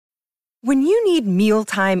When you need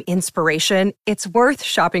mealtime inspiration, it's worth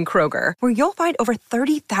shopping Kroger, where you'll find over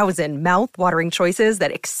 30,000 mouth-watering choices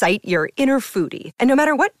that excite your inner foodie. And no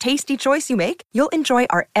matter what tasty choice you make, you'll enjoy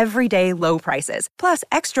our everyday low prices, plus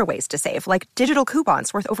extra ways to save, like digital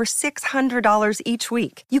coupons worth over $600 each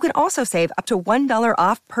week. You can also save up to $1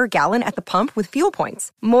 off per gallon at the pump with fuel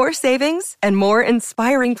points. More savings and more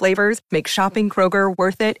inspiring flavors make shopping Kroger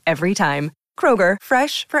worth it every time. Kroger,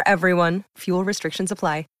 fresh for everyone. Fuel restrictions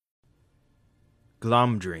apply.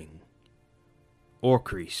 Glomdring,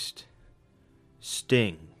 Orcrist,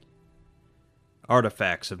 Sting.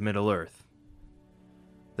 Artifacts of Middle-earth.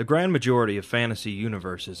 The grand majority of fantasy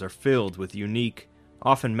universes are filled with unique,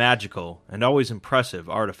 often magical, and always impressive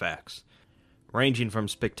artifacts, ranging from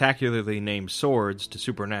spectacularly named swords to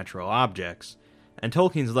supernatural objects, and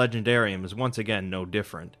Tolkien's Legendarium is once again no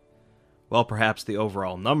different. While perhaps the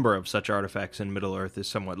overall number of such artifacts in Middle-earth is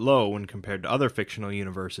somewhat low when compared to other fictional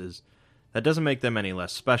universes, that doesn't make them any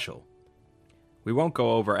less special. We won't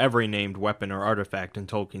go over every named weapon or artifact in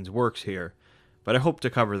Tolkien's works here, but I hope to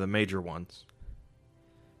cover the major ones.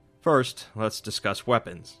 First, let's discuss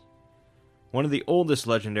weapons. One of the oldest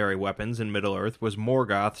legendary weapons in Middle-earth was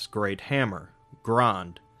Morgoth's Great Hammer,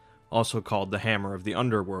 Grond, also called the Hammer of the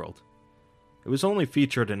Underworld. It was only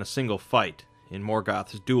featured in a single fight, in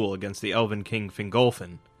Morgoth's duel against the Elven King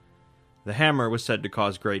Fingolfin. The hammer was said to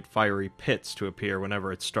cause great fiery pits to appear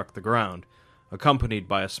whenever it struck the ground, accompanied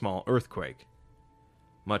by a small earthquake.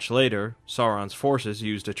 Much later, Sauron's forces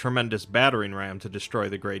used a tremendous battering ram to destroy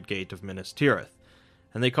the Great Gate of Minas Tirith,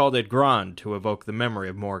 and they called it Grond to evoke the memory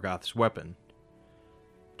of Morgoth's weapon.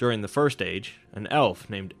 During the First Age, an elf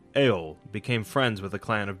named Eöl became friends with a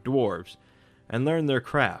clan of dwarves, and learned their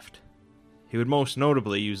craft. He would most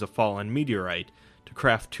notably use a fallen meteorite to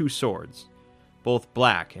craft 2 swords, both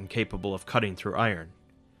black and capable of cutting through iron.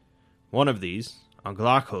 One of these,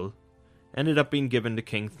 Anglachul, ended up being given to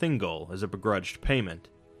King Thingol as a begrudged payment.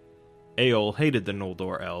 Eöl hated the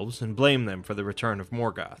Noldor elves and blamed them for the return of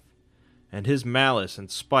Morgoth, and his malice and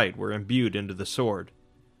spite were imbued into the sword.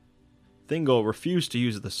 Thingol refused to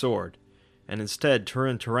use the sword, and instead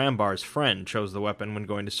Turin Turambar's friend chose the weapon when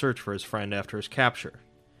going to search for his friend after his capture.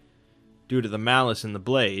 Due to the malice in the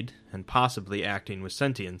blade, and possibly acting with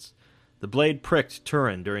sentience, the blade pricked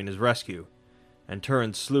Turin during his rescue, and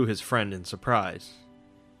Turin slew his friend in surprise.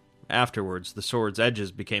 Afterwards, the sword's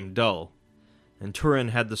edges became dull, and Turin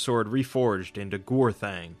had the sword reforged into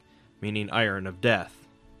Gurthang, meaning Iron of Death.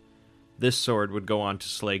 This sword would go on to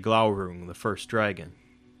slay Glaurung, the first dragon.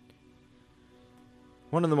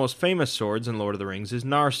 One of the most famous swords in Lord of the Rings is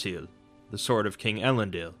Narsil, the sword of King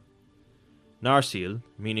Elendil. Narsil,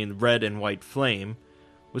 meaning red and white flame,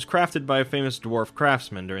 was crafted by a famous dwarf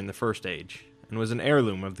craftsman during the First Age, and was an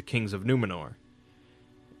heirloom of the kings of Númenor.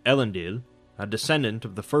 Elendil, a descendant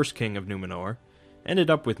of the first king of Númenor, ended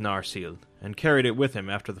up with Narsil, and carried it with him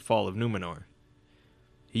after the fall of Númenor.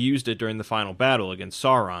 He used it during the final battle against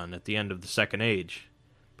Sauron at the end of the Second Age,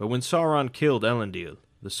 but when Sauron killed Elendil,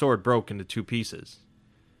 the sword broke into 2 pieces.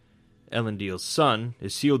 Elendil's son,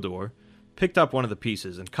 Isildur, picked up one of the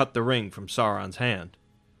pieces and cut the ring from Sauron's hand.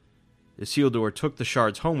 Isildur took the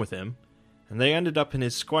shards home with him, and they ended up in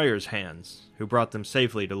his squire's hands, who brought them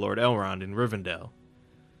safely to Lord Elrond in Rivendell.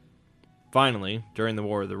 Finally, during the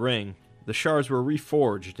War of the Ring, the shards were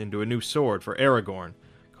reforged into a new sword for Aragorn,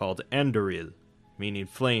 called Anduril, meaning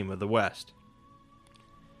Flame of the West.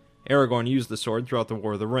 Aragorn used the sword throughout the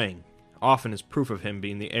War of the Ring, often as proof of him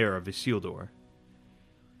being the heir of Isildur.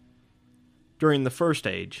 During the First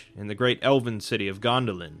Age, in the great elven city of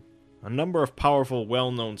Gondolin, a number of powerful,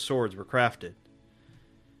 well-known swords were crafted.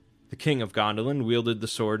 The king of Gondolin wielded the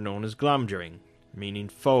sword known as Glamdring, meaning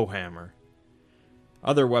foe hammer.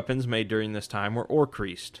 Other weapons made during this time were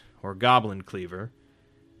Orcrist, or goblin cleaver,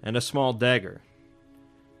 and a small dagger.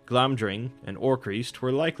 Glamdring and Orcrist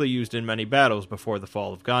were likely used in many battles before the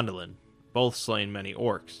fall of Gondolin, both slaying many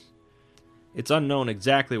orcs. It's unknown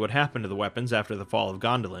exactly what happened to the weapons after the fall of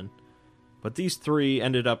Gondolin, but these 3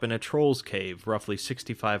 ended up in a troll's cave roughly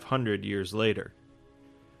 6,500 years later.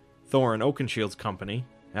 Thorin Oakenshield's company,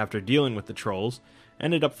 after dealing with the trolls,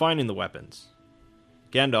 ended up finding the weapons.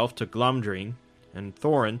 Gandalf took Glamdring, and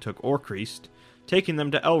Thorin took Orcrist, taking them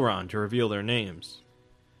to Elrond to reveal their names.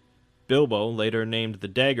 Bilbo later named the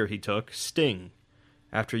dagger he took Sting,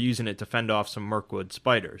 after using it to fend off some Mirkwood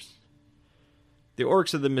spiders. The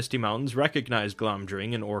orcs of the Misty Mountains recognized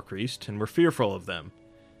Glamdring and Orcrist and were fearful of them,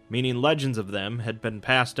 meaning legends of them had been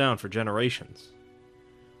passed down for generations.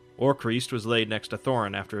 Orcrist was laid next to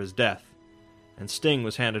Thorin after his death, and Sting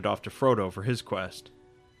was handed off to Frodo for his quest.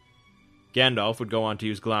 Gandalf would go on to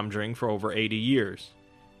use Glamdring for over 80 years,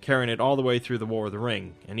 carrying it all the way through the War of the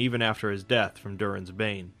Ring, and even after his death from Durin's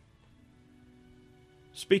Bane.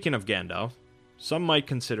 Speaking of Gandalf, some might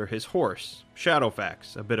consider his horse,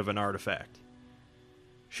 Shadowfax, a bit of an artifact.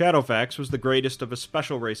 Shadowfax was the greatest of a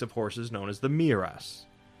special race of horses known as the Miras.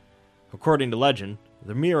 According to legend,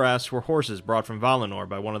 the Miras were horses brought from Valinor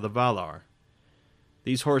by one of the Valar.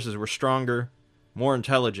 These horses were stronger, more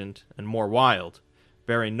intelligent, and more wild,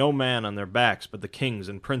 bearing no man on their backs but the kings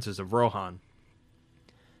and princes of Rohan.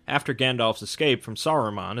 After Gandalf's escape from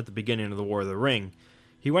Saruman at the beginning of the War of the Ring,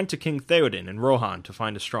 he went to King Theoden in Rohan to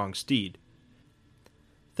find a strong steed.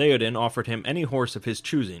 Theoden offered him any horse of his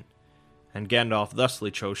choosing, and Gandalf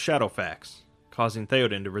thusly chose Shadowfax, causing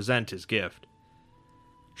Theoden to resent his gift.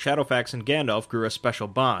 Shadowfax and Gandalf grew a special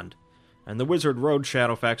bond, and the wizard rode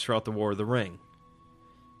Shadowfax throughout the War of the Ring.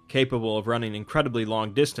 Capable of running incredibly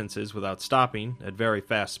long distances without stopping at very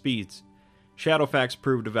fast speeds, Shadowfax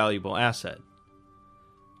proved a valuable asset.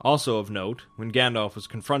 Also of note, when Gandalf was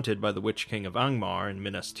confronted by the Witch King of Angmar in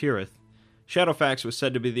Minas Tirith, Shadowfax was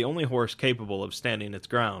said to be the only horse capable of standing its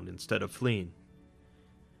ground instead of fleeing.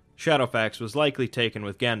 Shadowfax was likely taken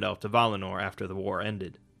with Gandalf to Valinor after the war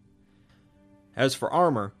ended. As for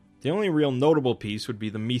armor, the only real notable piece would be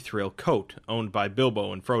the Mithril coat owned by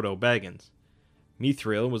Bilbo and Frodo Baggins.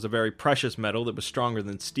 Mithril was a very precious metal that was stronger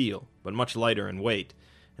than steel, but much lighter in weight,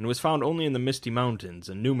 and was found only in the Misty Mountains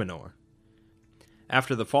and Numenor.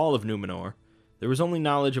 After the fall of Numenor, there was only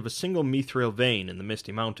knowledge of a single Mithril vein in the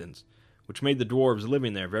Misty Mountains, which made the dwarves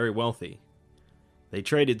living there very wealthy. They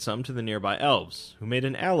traded some to the nearby elves, who made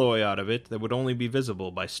an alloy out of it that would only be visible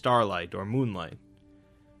by starlight or moonlight.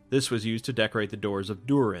 This was used to decorate the doors of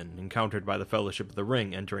Durin, encountered by the Fellowship of the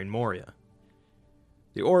Ring entering Moria.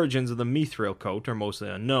 The origins of the Mithril coat are mostly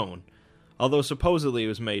unknown, although supposedly it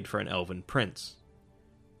was made for an elven prince.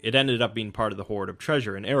 It ended up being part of the hoard of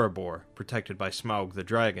treasure in Erebor, protected by Smaug the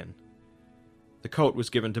dragon. The coat was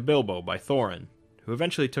given to Bilbo by Thorin, who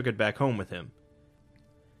eventually took it back home with him.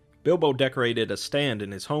 Bilbo decorated a stand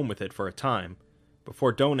in his home with it for a time,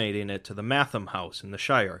 before donating it to the Matham House in the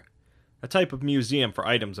Shire, a type of museum for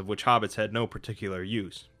items of which hobbits had no particular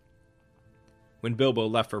use. When Bilbo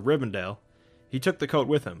left for Rivendell, he took the coat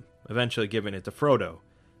with him, eventually giving it to Frodo,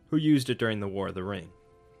 who used it during the War of the Ring.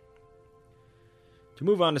 To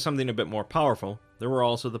move on to something a bit more powerful, there were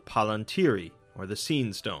also the Palantiri, or the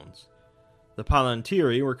Scene Stones. The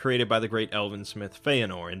Palantiri were created by the great elven smith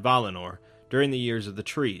Feanor in Valinor during the Years of the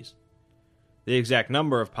Trees. The exact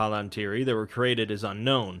number of Palantiri that were created is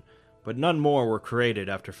unknown, but none more were created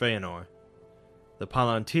after Feanor. The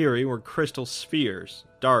Palantiri were crystal spheres,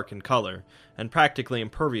 dark in color, and practically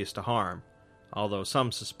impervious to harm, although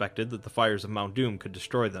some suspected that the fires of Mount Doom could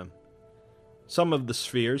destroy them. Some of the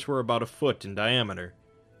spheres were about a foot in diameter,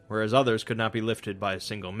 whereas others could not be lifted by a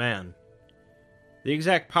single man. The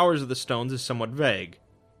exact powers of the stones is somewhat vague,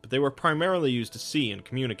 but they were primarily used to see and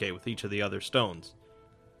communicate with each of the other stones.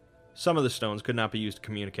 Some of the stones could not be used to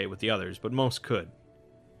communicate with the others, but most could.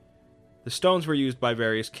 The stones were used by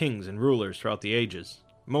various kings and rulers throughout the ages,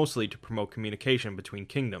 mostly to promote communication between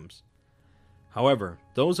kingdoms. However,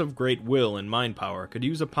 those of great will and mind power could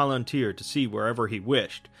use a Palantir to see wherever he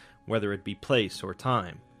wished, whether it be place or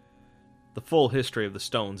time. The full history of the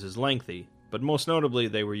stones is lengthy, but most notably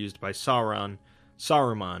they were used by Sauron,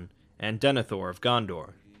 Saruman, and Denethor of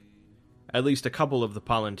Gondor. At least a couple of the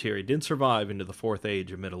Palantiri did survive into the Fourth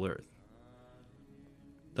Age of Middle-earth.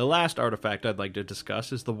 The last artifact I'd like to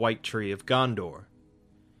discuss is the White Tree of Gondor.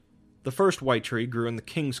 The first White Tree grew in the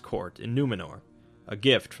King's Court in Numenor, a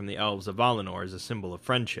gift from the elves of Valinor as a symbol of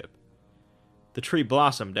friendship. The tree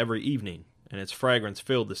blossomed every evening, and its fragrance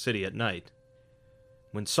filled the city at night.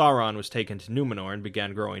 When Sauron was taken to Numenor and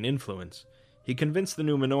began growing influence, he convinced the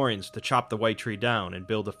Númenóreans to chop the White Tree down and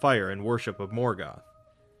build a fire in worship of Morgoth.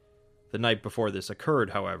 The night before this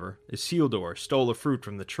occurred, however, Isildur stole a fruit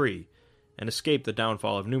from the tree and escaped the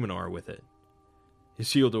downfall of Numenor with it.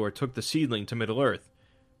 Isildur took the seedling to Middle-earth,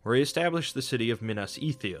 where he established the city of Minas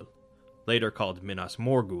Ithil, later called Minas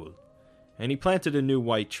Morgul, and he planted a new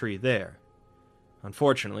white tree there.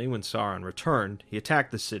 Unfortunately, when Sauron returned, he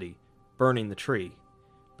attacked the city, burning the tree,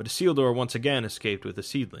 but Isildur once again escaped with the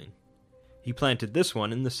seedling. He planted this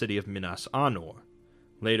one in the city of Minas Anor,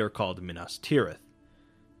 later called Minas Tirith.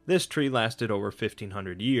 This tree lasted over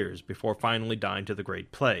 1,500 years before finally dying to the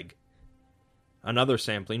Great Plague. Another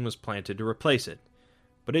sapling was planted to replace it,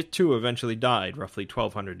 but it too eventually died roughly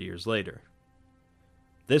 1,200 years later.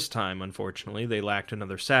 This time, unfortunately, they lacked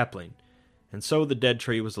another sapling, and so the dead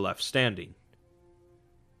tree was left standing.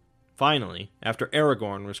 Finally, after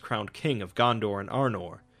Aragorn was crowned king of Gondor and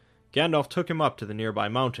Arnor, Gandalf took him up to the nearby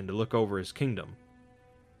mountain to look over his kingdom.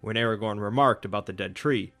 When Aragorn remarked about the dead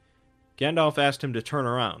tree, Gandalf asked him to turn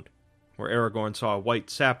around, where Aragorn saw a white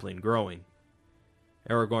sapling growing.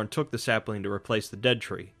 Aragorn took the sapling to replace the dead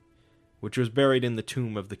tree, which was buried in the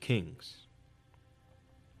Tomb of the Kings.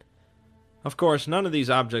 Of course, none of these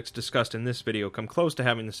objects discussed in this video come close to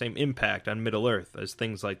having the same impact on Middle-earth as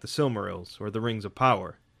things like the Silmarils or the Rings of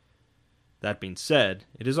Power. That being said,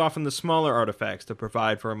 it is often the smaller artifacts that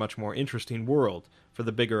provide for a much more interesting world for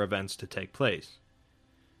the bigger events to take place.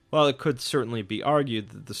 While it could certainly be argued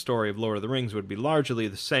that the story of Lord of the Rings would be largely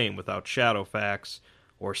the same without Shadowfax,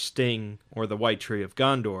 or Sting, or the White Tree of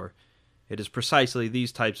Gondor, it is precisely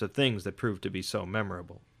these types of things that prove to be so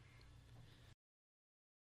memorable.